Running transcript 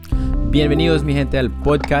Bienvenidos mi gente al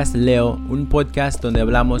podcast Leo, un podcast donde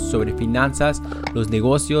hablamos sobre finanzas, los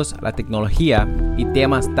negocios, la tecnología y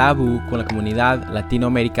temas tabú con la comunidad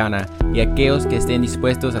latinoamericana y aquellos que estén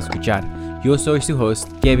dispuestos a escuchar. Yo soy su host,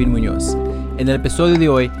 Kevin Muñoz. En el episodio de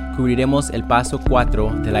hoy cubriremos el paso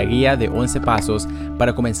 4 de la guía de 11 pasos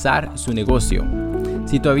para comenzar su negocio.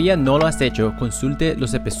 Si todavía no lo has hecho, consulte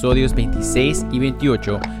los episodios 26 y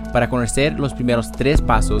 28 para conocer los primeros 3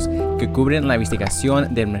 pasos que cubren la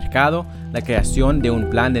investigación del mercado, la creación de un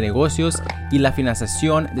plan de negocios y la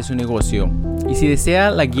financiación de su negocio. Y si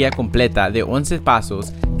desea la guía completa de 11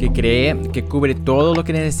 pasos que cree que cubre todo lo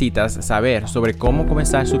que necesitas saber sobre cómo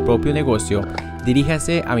comenzar su propio negocio,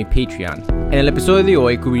 diríjase a mi Patreon. En el episodio de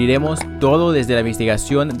hoy cubriremos todo desde la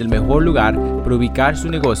investigación del mejor lugar para ubicar su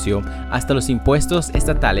negocio hasta los impuestos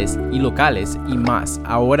estatales y locales y más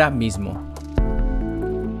ahora mismo.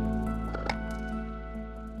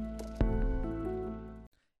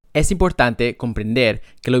 Es importante comprender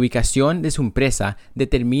que la ubicación de su empresa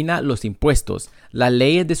determina los impuestos, las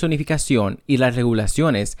leyes de zonificación y las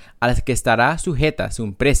regulaciones a las que estará sujeta su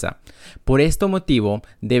empresa. Por este motivo,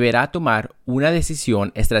 deberá tomar una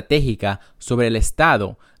decisión estratégica sobre el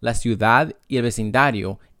estado, la ciudad y el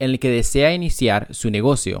vecindario en el que desea iniciar su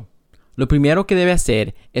negocio. Lo primero que debe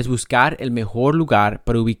hacer es buscar el mejor lugar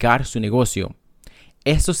para ubicar su negocio.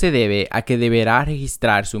 Esto se debe a que deberá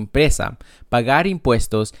registrar su empresa, pagar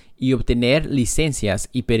impuestos y obtener licencias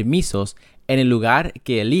y permisos en el lugar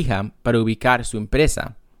que elija para ubicar su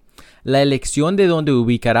empresa. La elección de dónde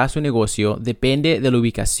ubicará su negocio depende de la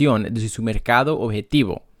ubicación de su mercado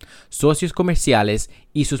objetivo, socios comerciales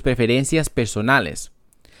y sus preferencias personales.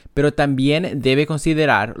 Pero también debe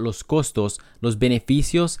considerar los costos, los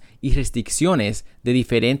beneficios y restricciones de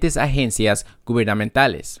diferentes agencias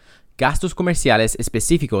gubernamentales. Gastos comerciales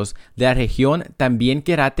específicos de la región también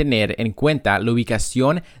querrá tener en cuenta la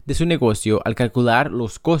ubicación de su negocio al calcular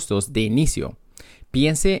los costos de inicio.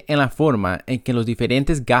 Piense en la forma en que los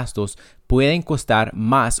diferentes gastos pueden costar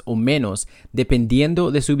más o menos dependiendo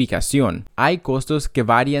de su ubicación. Hay costos que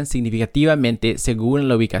varían significativamente según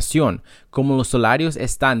la ubicación, como los salarios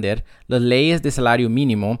estándar, las leyes de salario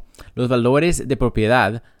mínimo, los valores de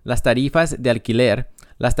propiedad, las tarifas de alquiler,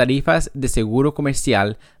 las tarifas de seguro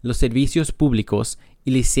comercial, los servicios públicos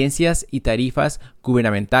y licencias y tarifas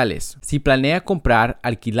gubernamentales. Si planea comprar,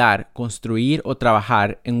 alquilar, construir o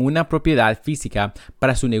trabajar en una propiedad física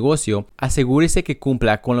para su negocio, asegúrese que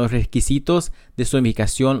cumpla con los requisitos de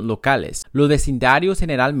zonificación locales. Los vecindarios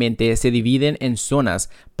generalmente se dividen en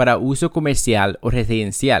zonas para uso comercial o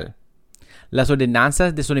residencial. Las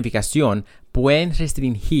ordenanzas de zonificación pueden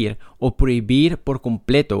restringir o prohibir por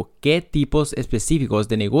completo qué tipos específicos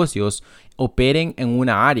de negocios operen en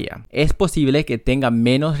una área. Es posible que tenga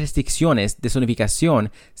menos restricciones de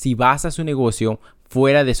zonificación si basa su negocio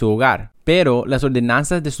fuera de su hogar, pero las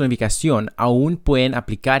ordenanzas de zonificación aún pueden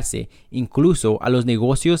aplicarse incluso a los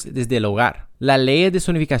negocios desde el hogar. Las leyes de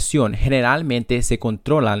zonificación generalmente se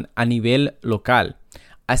controlan a nivel local.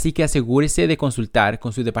 Así que asegúrese de consultar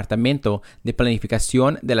con su departamento de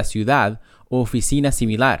planificación de la ciudad o oficina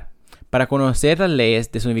similar para conocer las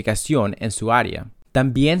leyes de zonificación en su área.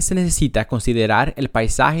 También se necesita considerar el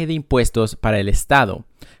paisaje de impuestos para el estado,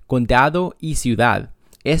 condado y ciudad.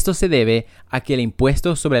 Esto se debe a que el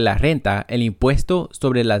impuesto sobre la renta, el impuesto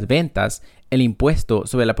sobre las ventas, el impuesto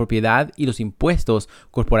sobre la propiedad y los impuestos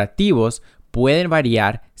corporativos pueden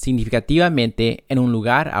variar significativamente en un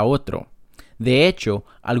lugar a otro. De hecho,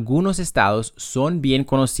 algunos estados son bien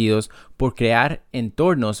conocidos por crear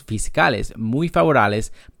entornos fiscales muy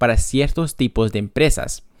favorables para ciertos tipos de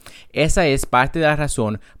empresas. Esa es parte de la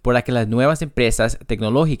razón por la que las nuevas empresas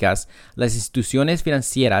tecnológicas, las instituciones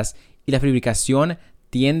financieras y la fabricación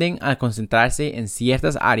tienden a concentrarse en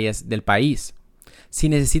ciertas áreas del país. Si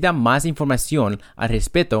necesita más información al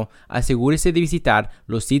respecto, asegúrese de visitar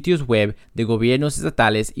los sitios web de gobiernos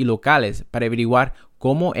estatales y locales para averiguar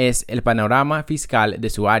cómo es el panorama fiscal de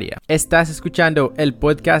su área. Estás escuchando el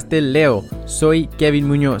podcast de Leo. Soy Kevin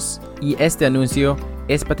Muñoz y este anuncio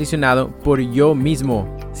es patrocinado por yo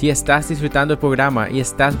mismo. Si estás disfrutando el programa y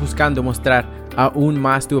estás buscando mostrar aún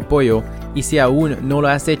más tu apoyo y si aún no lo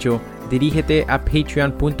has hecho, dirígete a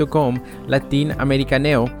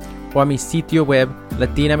patreon.com/latinamericaneo o a mi sitio web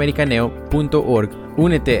latinamericaneo.org.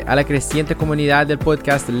 Únete a la creciente comunidad del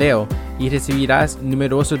podcast Leo y recibirás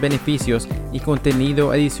numerosos beneficios y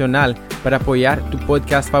contenido adicional para apoyar tu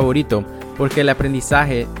podcast favorito, porque el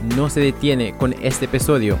aprendizaje no se detiene con este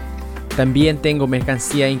episodio. También tengo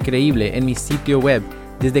mercancía increíble en mi sitio web,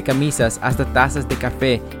 desde camisas hasta tazas de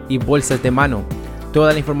café y bolsas de mano.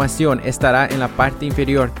 Toda la información estará en la parte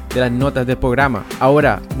inferior de las notas del programa.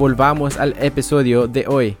 Ahora volvamos al episodio de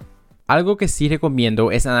hoy. Algo que sí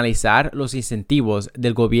recomiendo es analizar los incentivos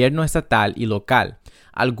del gobierno estatal y local.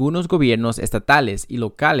 Algunos gobiernos estatales y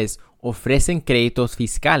locales ofrecen créditos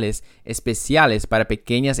fiscales especiales para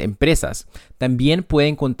pequeñas empresas. También puede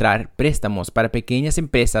encontrar préstamos para pequeñas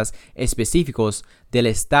empresas específicos del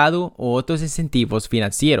Estado o otros incentivos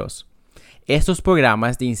financieros. Estos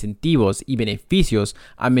programas de incentivos y beneficios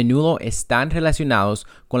a menudo están relacionados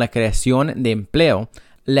con la creación de empleo,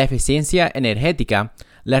 la eficiencia energética,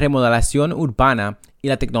 la remodelación urbana y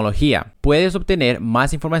la tecnología. Puedes obtener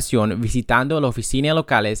más información visitando las oficinas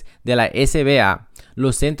locales de la SBA,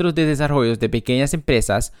 los centros de desarrollo de pequeñas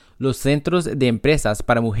empresas, los centros de empresas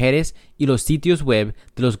para mujeres y los sitios web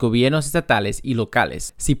de los gobiernos estatales y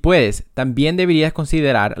locales. Si puedes, también deberías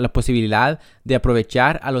considerar la posibilidad de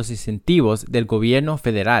aprovechar a los incentivos del gobierno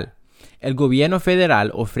federal. El gobierno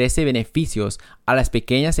federal ofrece beneficios a las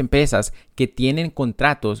pequeñas empresas que tienen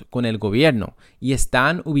contratos con el gobierno y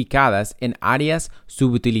están ubicadas en áreas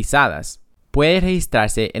subutilizadas. Puede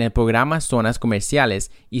registrarse en el programa Zonas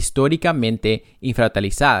Comerciales Históricamente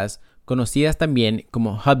Infrautilizadas, conocidas también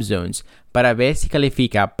como Hub Zones, para ver si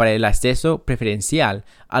califica para el acceso preferencial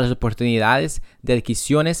a las oportunidades de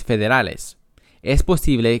adquisiciones federales. Es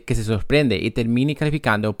posible que se sorprenda y termine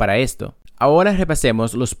calificando para esto. Ahora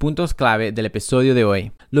repasemos los puntos clave del episodio de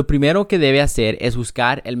hoy. Lo primero que debe hacer es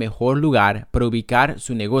buscar el mejor lugar para ubicar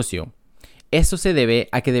su negocio. Esto se debe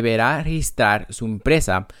a que deberá registrar su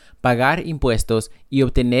empresa, pagar impuestos y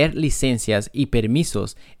obtener licencias y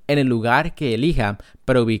permisos en el lugar que elija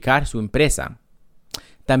para ubicar su empresa.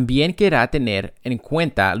 También querrá tener en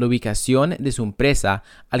cuenta la ubicación de su empresa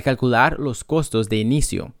al calcular los costos de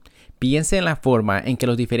inicio. Piense en la forma en que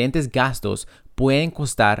los diferentes gastos pueden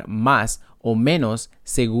costar más o menos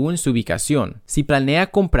según su ubicación. Si planea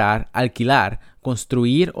comprar, alquilar,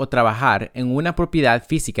 construir o trabajar en una propiedad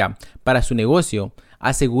física para su negocio,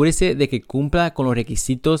 asegúrese de que cumpla con los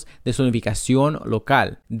requisitos de su ubicación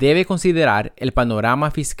local. Debe considerar el panorama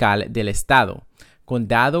fiscal del estado,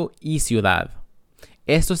 condado y ciudad.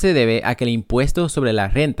 Esto se debe a que el impuesto sobre la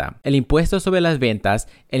renta, el impuesto sobre las ventas,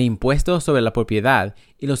 el impuesto sobre la propiedad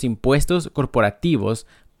y los impuestos corporativos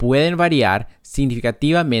pueden variar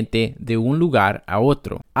significativamente de un lugar a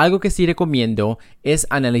otro. Algo que sí recomiendo es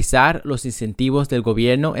analizar los incentivos del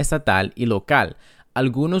gobierno estatal y local.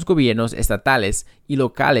 Algunos gobiernos estatales y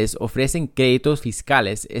locales ofrecen créditos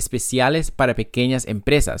fiscales especiales para pequeñas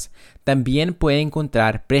empresas. También puede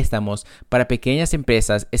encontrar préstamos para pequeñas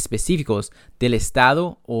empresas específicos del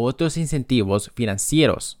Estado o otros incentivos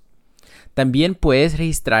financieros. También puedes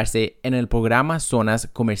registrarse en el programa Zonas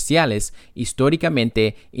Comerciales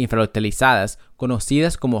Históricamente Infrautilizadas,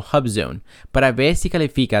 conocidas como Hub Zone, para ver si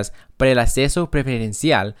calificas para el acceso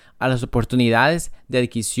preferencial a las oportunidades de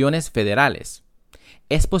adquisiciones federales.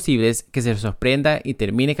 Es posible que se sorprenda y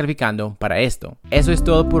termine calificando para esto. Eso es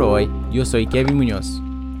todo por hoy. Yo soy Kevin Muñoz.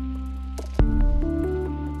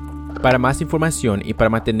 Para más información y para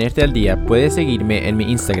mantenerte al día, puedes seguirme en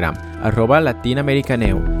mi Instagram,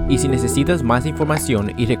 @latinamericaneo. Y si necesitas más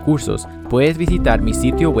información y recursos, puedes visitar mi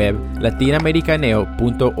sitio web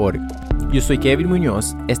latinamericaneo.org. Yo soy Kevin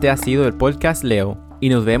Muñoz, este ha sido el podcast Leo, y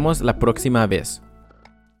nos vemos la próxima vez.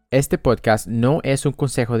 Este podcast no es un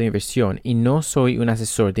consejo de inversión y no soy un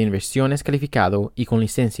asesor de inversiones calificado y con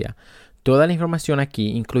licencia. Toda la información aquí,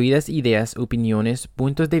 incluidas ideas, opiniones,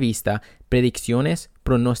 puntos de vista, predicciones,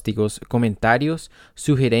 pronósticos, comentarios,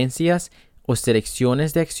 sugerencias o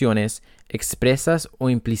selecciones de acciones expresas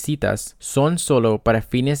o implícitas, son solo para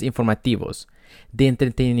fines informativos, de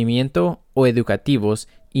entretenimiento o educativos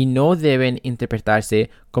y no deben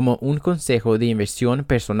interpretarse como un consejo de inversión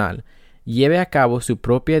personal. Lleve a cabo su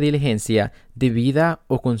propia diligencia debida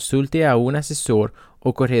o consulte a un asesor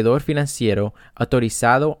o corredor financiero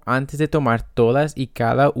autorizado antes de tomar todas y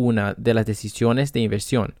cada una de las decisiones de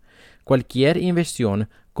inversión. Cualquier inversión,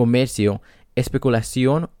 comercio,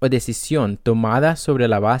 especulación o decisión tomada sobre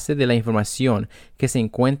la base de la información que se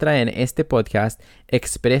encuentra en este podcast,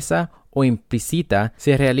 expresa o implícita,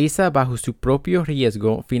 se realiza bajo su propio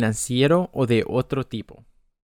riesgo financiero o de otro tipo.